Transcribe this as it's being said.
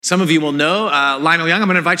Some of you will know Lionel Young. I'm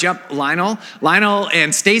going to invite you up, Lionel. Lionel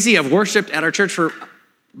and Stacy have worshiped at our church for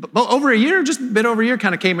over a year, just a bit over a year.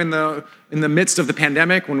 Kind of came in the midst of the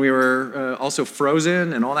pandemic when we were also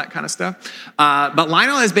frozen and all that kind of stuff. But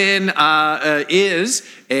Lionel is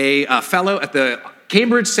a fellow at the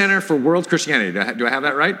Cambridge Center for World Christianity. Do I have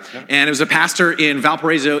that right? Yep. And it was a pastor in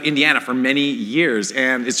Valparaiso, Indiana for many years.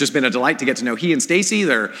 And it's just been a delight to get to know he and Stacy.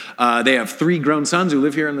 They have 3 grown sons who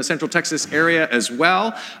live here in the Central Texas area as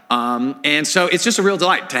well. And so it's just a real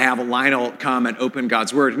delight to have Lionel come and open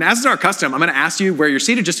God's Word. And as is our custom, I'm going to ask you where you're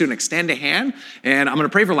seated just to extend a hand. And I'm going to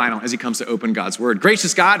pray for Lionel as he comes to open God's Word.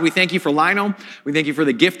 Gracious God, we thank you for Lionel. We thank you for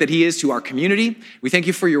the gift that he is to our community. We thank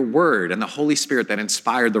you for your Word and the Holy Spirit that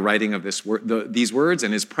inspired the writing of these words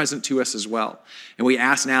and is present to us as well. And we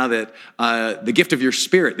ask now that the gift of your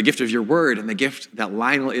Spirit, the gift of your Word, and the gift that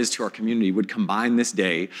Lionel is to our community would combine this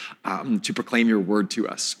day to proclaim your Word to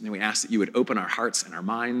us. And we ask that you would open our hearts and our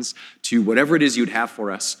minds to whatever it is you'd have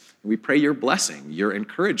for us. And we pray your blessing, your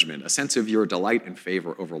encouragement, a sense of your delight and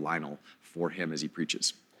favor over Lionel for him as he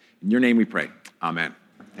preaches. In your name we pray. Amen.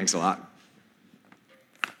 Thanks a lot.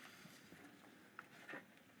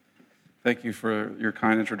 Thank you for your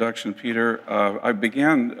kind introduction, Peter. I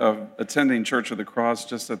began attending Church of the Cross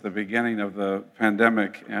just at the beginning of the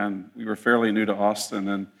pandemic, and we were fairly new to Austin,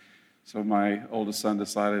 and so my oldest son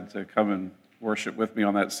decided to come and worship with me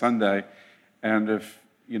on that Sunday. And if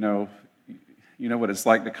you know what it's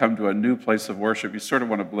like to come to a new place of worship, you sort of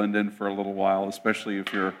want to blend in for a little while, especially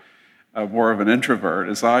if you're more of an introvert,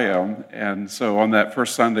 as I am. And so on that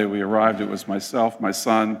first Sunday we arrived, it was myself, my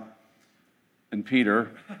son, and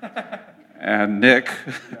Peter, and Nick,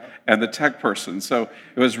 and the tech person. So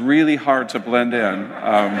it was really hard to blend in,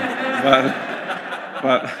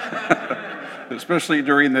 but especially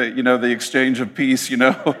during the exchange of peace,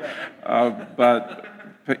 but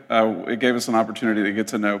it gave us an opportunity to get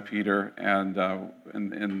to know Peter, and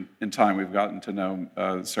in time we've gotten to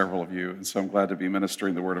know several of you, and so I'm glad to be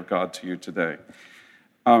ministering the Word of God to you today.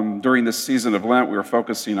 During this season of Lent, we are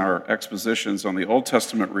focusing our expositions on the Old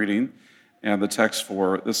Testament reading, and the text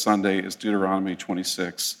for this Sunday is Deuteronomy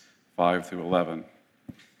 26, 5 through 11.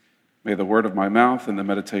 May the word of my mouth and the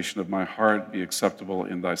meditation of my heart be acceptable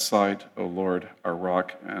in thy sight, O Lord, our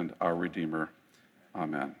rock and our Redeemer.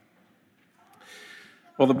 Amen.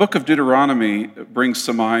 Well, the book of Deuteronomy brings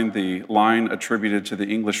to mind the line attributed to the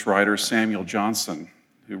English writer Samuel Johnson,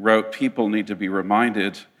 who wrote, "People need to be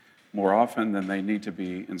reminded more often than they need to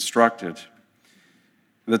be instructed."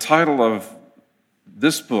 The title of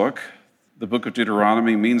this book, the book of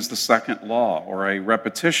Deuteronomy, means the second law, or a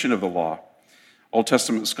repetition of the law. Old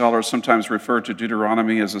Testament scholars sometimes refer to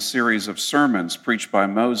Deuteronomy as a series of sermons preached by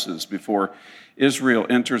Moses before Israel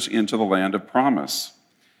enters into the land of promise.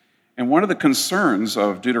 And one of the concerns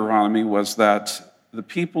of Deuteronomy was that the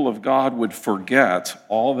people of God would forget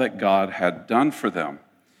all that God had done for them.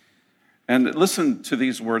 And listen to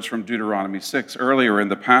these words from Deuteronomy 6 earlier in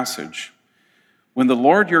the passage. "When the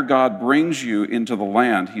Lord your God brings you into the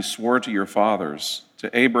land he swore to your fathers, to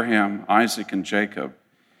Abraham, Isaac, and Jacob,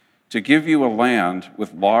 to give you a land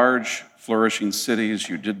with large, flourishing cities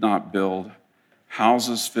you did not build,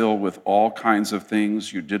 houses filled with all kinds of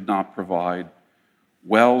things you did not provide,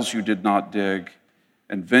 wells you did not dig,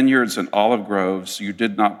 and vineyards and olive groves you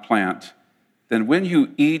did not plant, then when you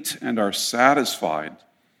eat and are satisfied,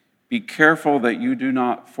 be careful that you do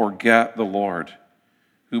not forget the Lord,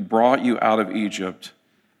 who brought you out of Egypt,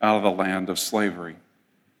 out of the land of slavery."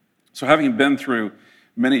 So having been through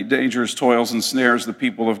many dangers, toils, and snares, the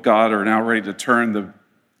people of God are now ready to turn the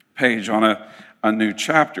page on a new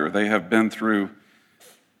chapter. They have been through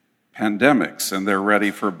pandemics, and they're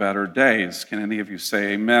ready for better days. Can any of you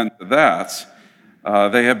say amen to that?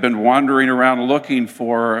 They have been wandering around looking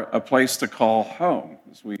for a place to call home.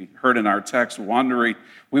 As we heard in our text, we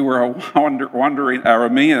were wandering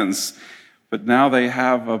Arameans, but now they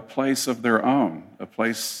have a place of their own, a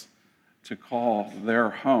place to call their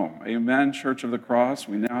home. Amen, Church of the Cross.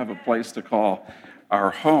 We now have a place to call our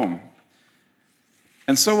home.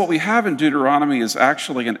 And so what we have in Deuteronomy is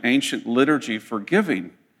actually an ancient liturgy for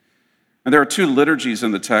giving. And there are 2 liturgies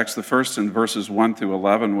in the text. The first, in verses 1 through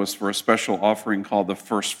 11, was for a special offering called the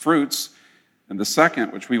first fruits. And the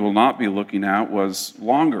second, which we will not be looking at, was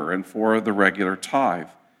longer and for the regular tithe.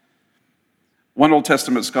 One Old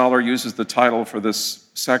Testament scholar uses the title for this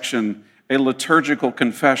section, a liturgical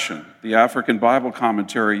confession. The African Bible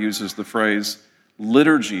Commentary uses the phrase,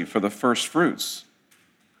 liturgy for the first fruits.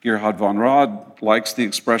 Gerhard von Rad likes the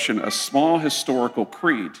expression, a small historical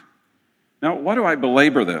creed. Now, why do I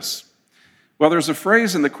belabor this? Well, there's a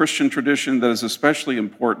phrase in the Christian tradition that is especially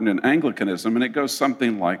important in Anglicanism, and it goes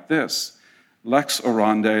something like this. lex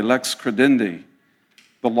orandi, lex credendi.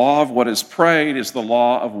 The law of what is prayed is the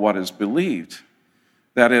law of what is believed.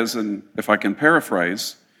 That is, and if I can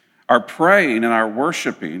paraphrase, our praying and our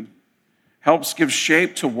worshiping helps give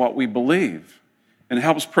shape to what we believe and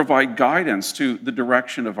helps provide guidance to the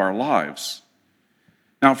direction of our lives.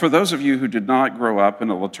 Now, for those of you who did not grow up in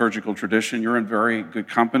a liturgical tradition, you're in very good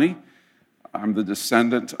company. I'm the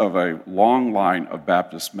descendant of a long line of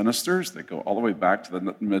Baptist ministers that go all the way back to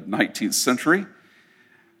the mid-19th century.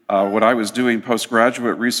 When I was doing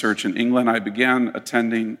postgraduate research in England, I began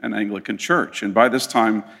attending an Anglican church. And by this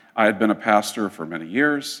time, I had been a pastor for many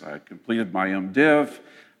years. I had completed my MDiv.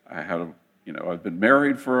 I'd been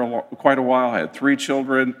married for quite a while. I had 3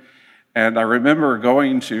 children. And I remember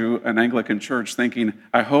going to an Anglican church thinking,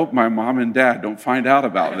 I hope my mom and dad don't find out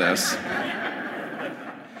about this.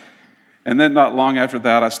 And then not long after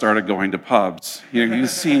that, I started going to pubs. You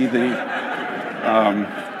see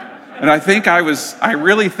and I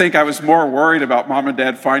really think I was more worried about mom and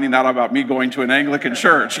dad finding out about me going to an Anglican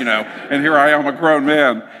church, and here I am, a grown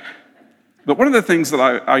man. But one of the things that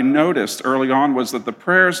I noticed early on was that the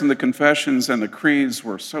prayers and the confessions and the creeds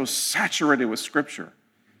were so saturated with Scripture.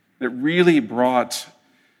 It really brought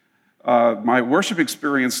my worship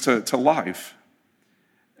experience to life.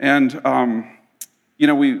 And,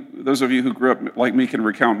 those of you who grew up like me can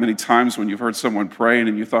recount many times when you've heard someone praying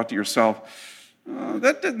and you thought to yourself,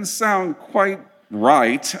 that didn't sound quite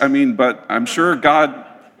right. But I'm sure God,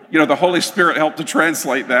 the Holy Spirit helped to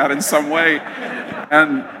translate that in some way.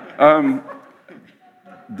 And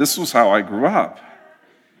this was how I grew up.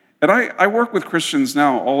 And I work with Christians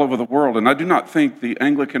now all over the world, and I do not think the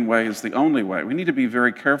Anglican way is the only way. We need to be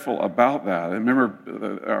very careful about that. I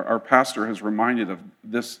remember our pastor has reminded of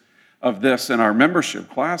this in our membership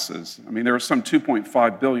classes. There are some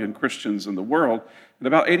 2.5 billion Christians in the world, and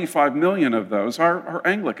about 85 million of those are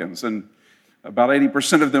Anglicans, and about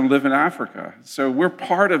 80% of them live in Africa. So we're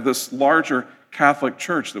part of this larger Catholic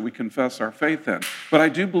Church that we confess our faith in. But I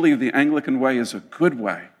do believe the Anglican way is a good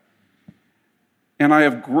way. And I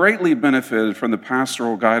have greatly benefited from the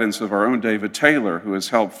pastoral guidance of our own David Taylor, who has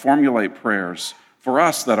helped formulate prayers for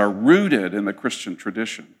us that are rooted in the Christian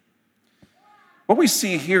tradition. What we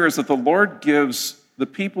see here is that the Lord gives the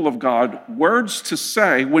people of God words to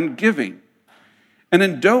say when giving. And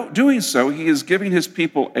in doing so, he is giving his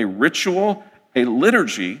people a ritual, a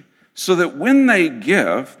liturgy, so that when they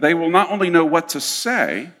give, they will not only know what to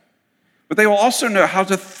say, but they will also know how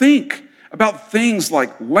to think about things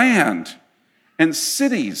like land and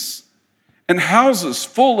cities and houses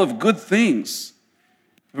full of good things.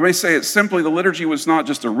 If I may say it simply, the liturgy was not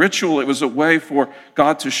just a ritual, it was a way for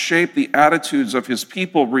God to shape the attitudes of his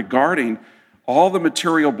people regarding all the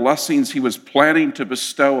material blessings he was planning to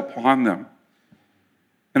bestow upon them.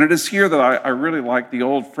 And it is here that I really like the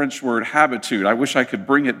old French word habitude. I wish I could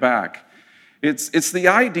bring it back. It's the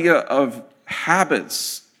idea of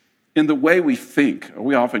habits in the way we think.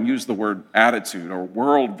 We often use the word attitude or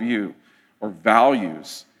worldview or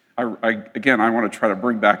values. I want to try to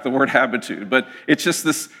bring back the word habitude, but it's just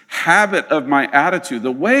this habit of my attitude,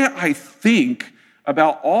 the way I think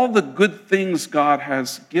about all the good things God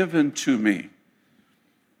has given to me.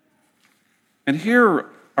 And here,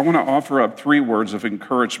 I want to offer up 3 words of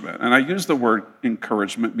encouragement. And I use the word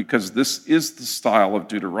encouragement because this is the style of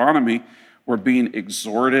Deuteronomy. We're being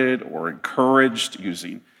exhorted or encouraged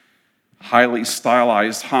using highly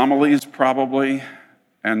stylized homilies, probably.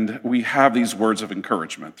 And we have these words of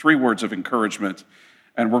encouragement, 3 words of encouragement.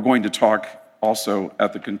 And we're going to talk also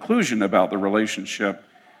at the conclusion about the relationship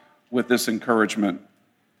with this encouragement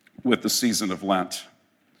with the season of Lent.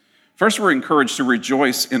 First, we're encouraged to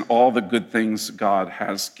rejoice in all the good things God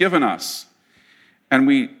has given us. And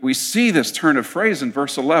we see this turn of phrase in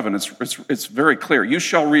verse 11. It's very clear. You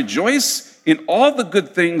shall rejoice in all the good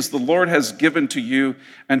things the Lord has given to you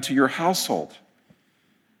and to your household.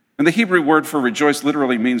 And the Hebrew word for rejoice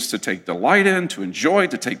literally means to take delight in, to enjoy,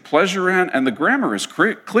 to take pleasure in. And the grammar is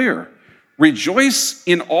clear. Rejoice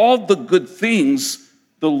in all the good things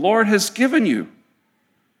the Lord has given you.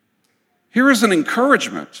 Here is an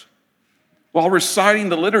encouragement while reciting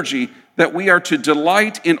the liturgy that we are to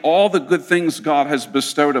delight in all the good things God has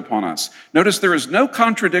bestowed upon us. Notice there is no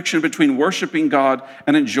contradiction between worshiping God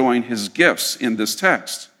and enjoying his gifts in this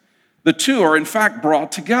text. The two are in fact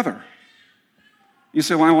brought together. You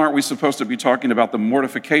say, Lionel, aren't we supposed to be talking about the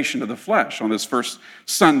mortification of the flesh on this first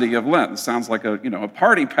Sunday of Lent? It sounds like a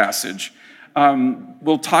party passage.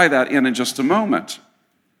 We'll tie that in just a moment.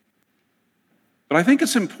 But I think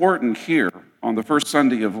it's important here on the first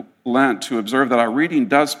Sunday of Lent to observe that our reading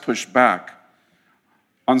does push back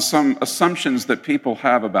on some assumptions that people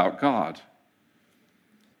have about God.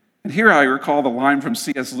 And here I recall the line from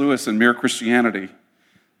C.S. Lewis in Mere Christianity.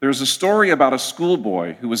 There's a story about a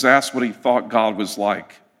schoolboy who was asked what he thought God was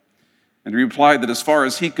like. And he replied that as far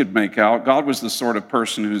as he could make out, God was the sort of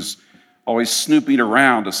person who's always snooping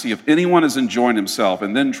around to see if anyone is enjoying himself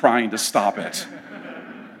and then trying to stop it.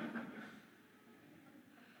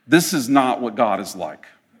 This is not what God is like.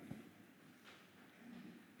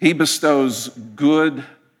 He bestows good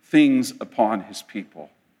things upon his people.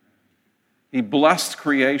 He blessed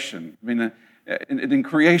creation. I mean, in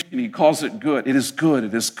creation, he calls it good. It is good,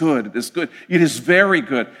 it is good, it is good. It is very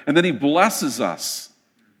good. And then he blesses us.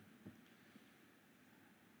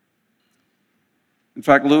 In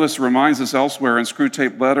fact, Lewis reminds us elsewhere in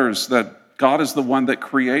Screwtape Letters that God is the one that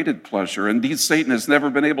created pleasure. Indeed, Satan has never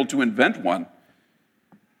been able to invent one.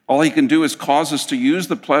 All he can do is cause us to use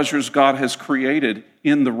the pleasures God has created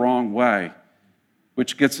in the wrong way,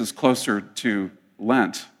 which gets us closer to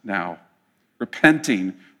Lent now,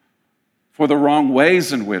 repenting for the wrong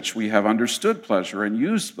ways in which we have understood pleasure and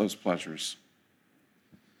used those pleasures.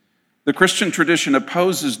 The Christian tradition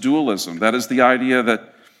opposes dualism. That is the idea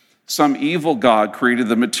that some evil God created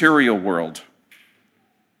the material world,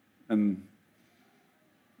 and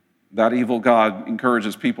that evil God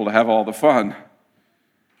encourages people to have all the fun.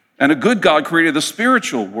 And a good God created the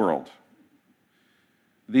spiritual world.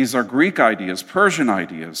 These are Greek ideas, Persian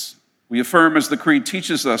ideas. We affirm, as the Creed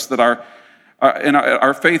teaches us, that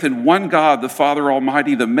our faith in one God, the Father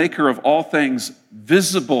Almighty, the maker of all things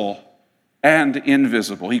visible and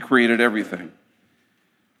invisible. He created everything.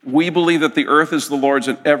 We believe that the earth is the Lord's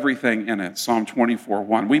and everything in it, Psalm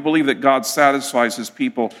 24:1. We believe that God satisfies his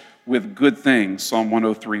people with good things, Psalm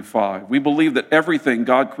 103:5. We believe that everything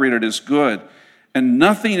God created is good, and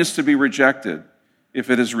nothing is to be rejected if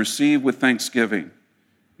it is received with thanksgiving.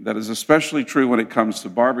 That is especially true when it comes to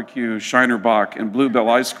barbecue, Shiner Bock, and Bluebell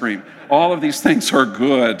ice cream. All of these things are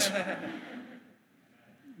good.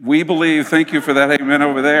 We believe, thank you for that amen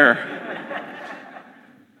over there.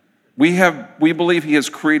 We believe he has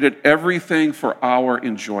created everything for our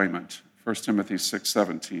enjoyment, 1 Timothy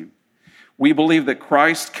 6:17. We believe that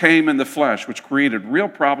Christ came in the flesh, which created real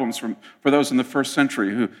problems for those in the first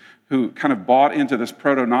century who kind of bought into this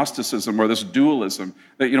proto-Gnosticism or this dualism,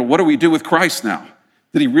 that, what do we do with Christ now?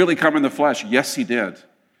 Did he really come in the flesh? Yes, he did.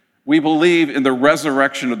 We believe in the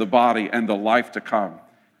resurrection of the body and the life to come.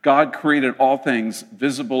 God created all things,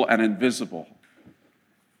 visible and invisible,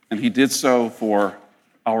 and he did so for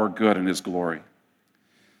our good and his glory.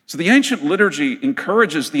 So the ancient liturgy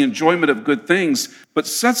encourages the enjoyment of good things, but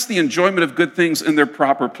sets the enjoyment of good things in their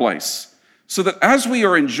proper place, so that as we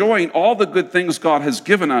are enjoying all the good things God has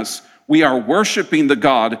given us, we are worshiping the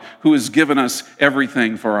God who has given us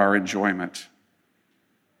everything for our enjoyment.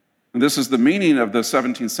 And this is the meaning of the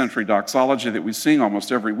 17th century doxology that we sing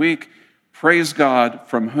almost every week. Praise God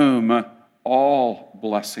from whom all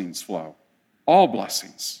blessings flow. All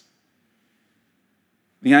blessings.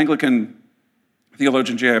 The Anglican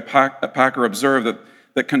theologian J.I. Packer observed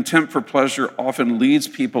that contempt for pleasure often leads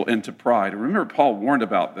people into pride. And remember, Paul warned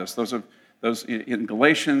about this. Those in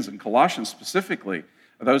Galatians and Colossians specifically,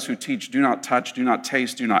 those who teach do not touch, do not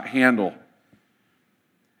taste, do not handle.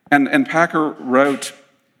 And Packer wrote,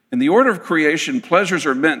 in the order of creation, pleasures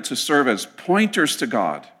are meant to serve as pointers to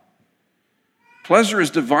God. Pleasure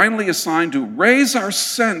is divinely assigned to raise our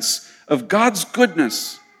sense of God's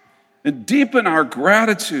goodness and deepen our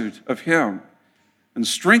gratitude of him and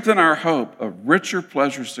strengthen our hope of richer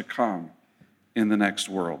pleasures to come in the next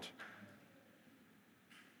world.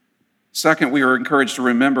 Second, we are encouraged to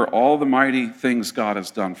remember all the mighty things God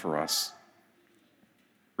has done for us.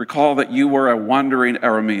 Recall that you were a wandering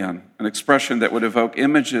Aramean, an expression that would evoke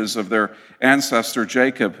images of their ancestor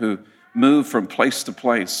Jacob, who moved from place to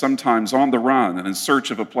place, sometimes on the run and in search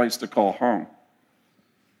of a place to call home.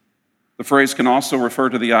 The phrase can also refer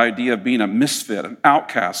to the idea of being a misfit, an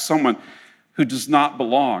outcast, someone who does not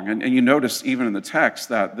belong. And you notice even in the text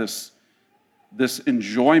that this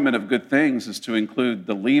enjoyment of good things is to include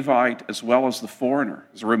the Levite as well as the foreigner.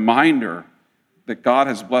 As a reminder that God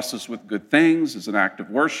has blessed us with good things as an act of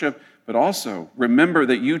worship, but also remember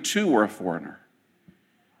that you too were a foreigner.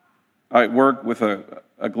 I work with a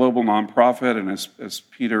global nonprofit, and as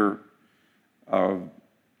Peter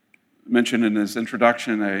mentioned in his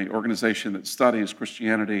introduction, an organization that studies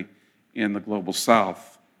Christianity in the global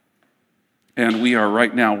south. And we are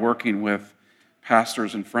right now working with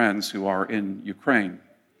pastors and friends who are in Ukraine.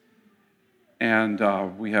 And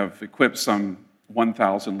we have equipped some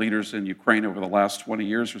 1,000 leaders in Ukraine over the last 20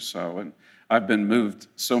 years or so. And I've been moved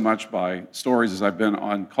so much by stories as I've been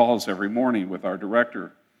on calls every morning with our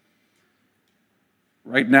director.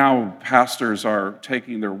 Right now, pastors are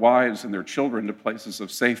taking their wives and their children to places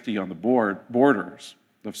of safety on the borders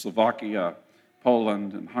of Slovakia,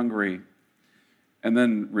 Poland, and Hungary, and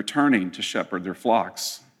then returning to shepherd their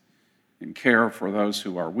flocks and care for those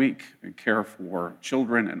who are weak, and care for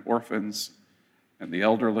children and orphans and the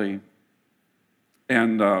elderly.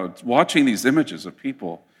 And watching these images of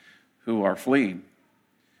people who are fleeing,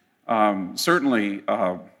 certainly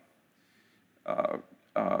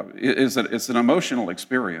it's an emotional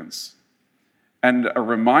experience and a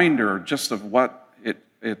reminder just of what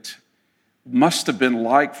it must have been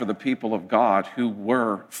like for the people of God who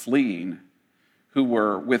were fleeing, who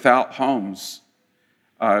were without homes.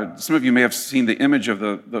 Some of you may have seen the image of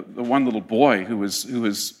the one little boy who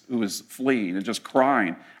was fleeing and just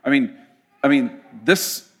crying. I mean,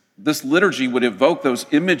 this liturgy would evoke those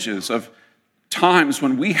images of times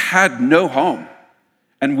when we had no home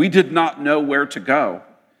and we did not know where to go.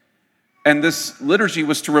 And this liturgy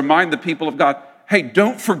was to remind the people of God, hey,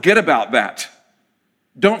 don't forget about that.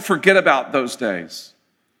 Don't forget about those days.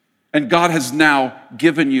 And God has now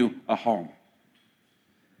given you a home.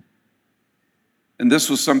 And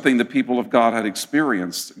this was something the people of God had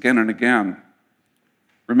experienced again and again.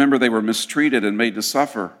 Remember, they were mistreated and made to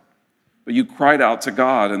suffer. But you cried out to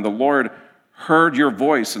God, and the Lord heard your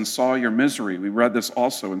voice and saw your misery. We read this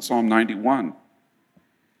also in Psalm 91.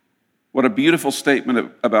 What a beautiful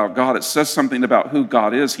statement about God. It says something about who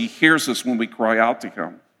God is. He hears us when we cry out to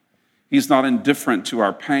him. He's not indifferent to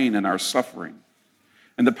our pain and our suffering.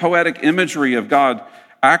 And the poetic imagery of God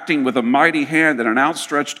acting with a mighty hand and an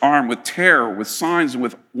outstretched arm, with terror, with signs, and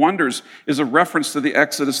with wonders is a reference to the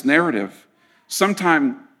Exodus narrative.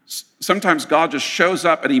 Sometimes God just shows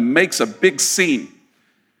up and he makes a big scene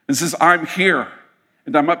and says, I'm here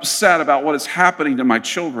and I'm upset about what is happening to my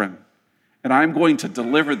children and I'm going to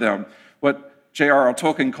deliver them. What J.R.R.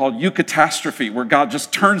 Tolkien called eucatastrophe, where God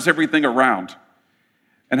just turns everything around.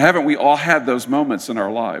 And haven't we all had those moments in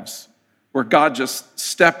our lives where God just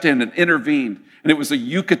stepped in and intervened, and it was a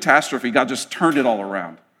eucatastrophe. God just turned it all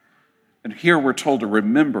around. And here we're told to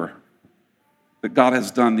remember that God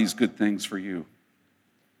has done these good things for you.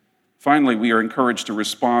 Finally, we are encouraged to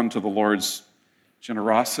respond to the Lord's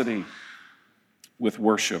generosity with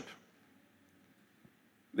worship.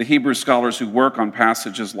 The Hebrew scholars who work on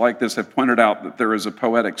passages like this have pointed out that there is a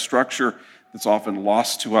poetic structure that's often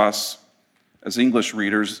lost to us as English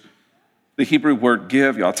readers. The Hebrew word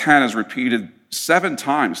give, yatan, is repeated 7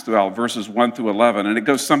 times throughout verses 1 through 11, and it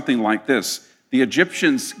goes something like this. The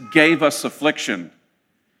Egyptians gave us affliction.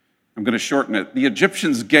 I'm going to shorten it. The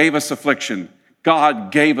Egyptians gave us affliction. God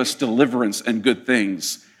gave us deliverance and good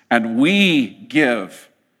things, and we give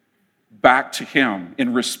back to him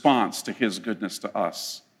in response to his goodness to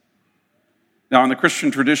us. Now, in the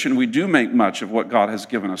Christian tradition, we do make much of what God has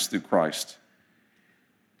given us through Christ.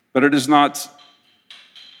 But it is not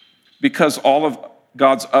because all of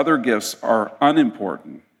God's other gifts are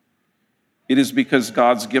unimportant. It is because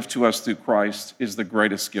God's gift to us through Christ is the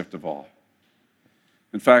greatest gift of all.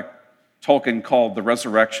 In fact, Tolkien called the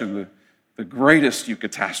resurrection the greatest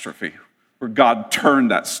eucatastrophe, where God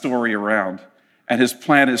turned that story around. And his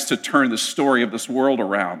plan is to turn the story of this world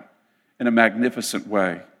around in a magnificent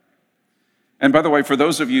way. And by the way, for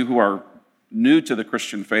those of you who are new to the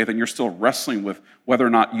Christian faith and you're still wrestling with whether or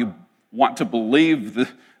not you want to believe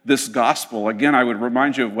this gospel, again, I would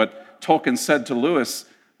remind you of what Tolkien said to Lewis,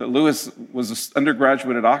 that Lewis was an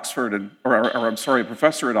undergraduate at Oxford, a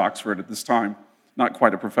professor at Oxford at this time. Not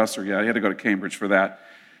quite a professor yet, he had to go to Cambridge for that.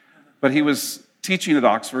 But he was teaching at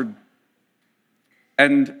Oxford,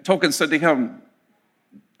 and Tolkien said to him,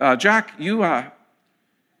 Jack, you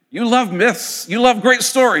love myths, you love great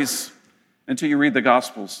stories until you read the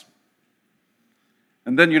Gospels.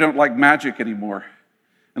 And then you don't like magic anymore.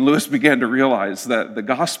 And Lewis began to realize that the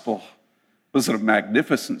Gospel was a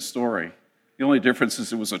magnificent story. The only difference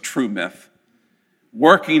is it was a true myth,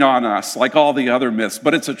 working on us like all the other myths,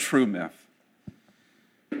 but it's a true myth.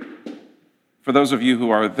 For those of you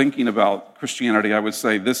who are thinking about Christianity, I would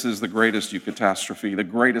say this is the greatest eucatastrophe, the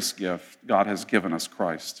greatest gift God has given us,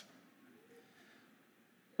 Christ.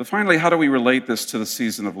 But finally, how do we relate this to the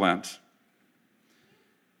season of Lent?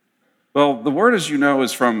 Well, the word, as you know,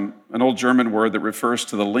 is from an old German word that refers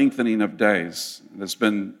to the lengthening of days. It's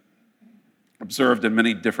been observed in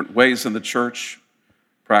many different ways in the church.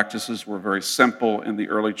 Practices were very simple in the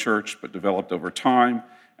early church, but developed over time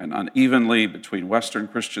and unevenly between Western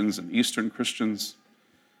Christians and Eastern Christians.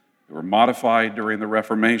 They were modified during the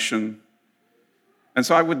Reformation. And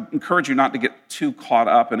so I would encourage you not to get too caught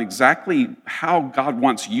up in exactly how God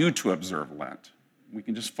wants you to observe Lent. We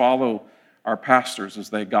can just follow our pastors as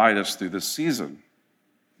they guide us through this season.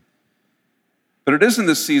 But it is in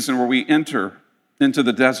this season where we enter into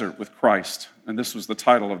the desert with Christ. And this was the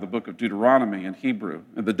title of the book of Deuteronomy in Hebrew,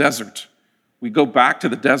 in the desert. We go back to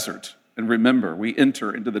the desert and remember, we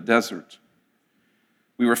enter into the desert.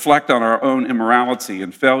 We reflect on our own immorality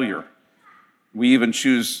and failure. We even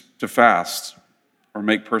choose to fast or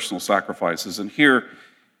make personal sacrifices. And here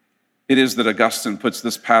it is that Augustine puts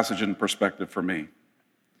this passage in perspective for me.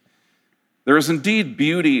 There is indeed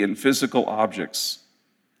beauty in physical objects,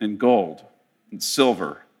 in gold, in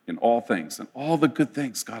silver, in all things, and all the good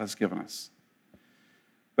things God has given us.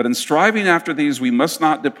 But in striving after these, we must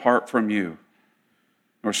not depart from you,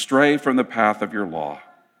 nor stray from the path of your law.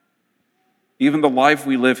 Even the life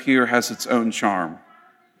we live here has its own charm,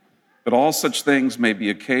 but all such things may be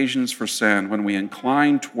occasions for sin when we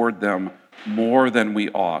incline toward them more than we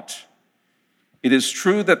ought. It is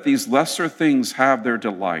true that these lesser things have their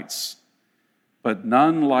delights, but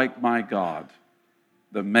none like my God,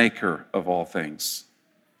 the maker of all things.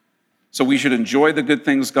 So we should enjoy the good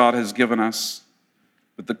things God has given us.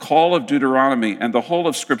 But the call of Deuteronomy and the whole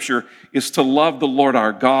of Scripture is to love the Lord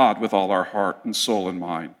our God with all our heart and soul and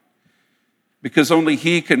mind. Because only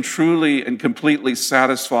He can truly and completely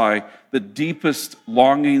satisfy the deepest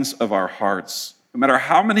longings of our hearts. No matter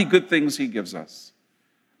how many good things He gives us,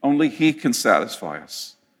 only He can satisfy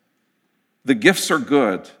us. The gifts are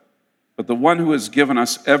good, but the one who has given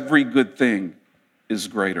us every good thing is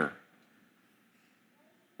greater.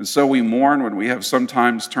 And so we mourn when we have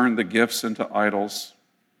sometimes turned the gifts into idols.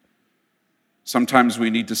 Sometimes we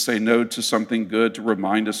need to say no to something good to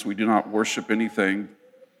remind us we do not worship anything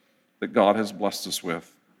that God has blessed us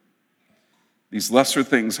with. These lesser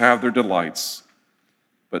things have their delights,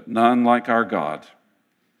 but none like our God,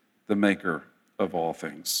 the maker of all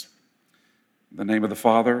things. In the name of the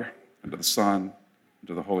Father, and of the Son, and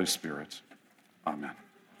of the Holy Spirit. Amen.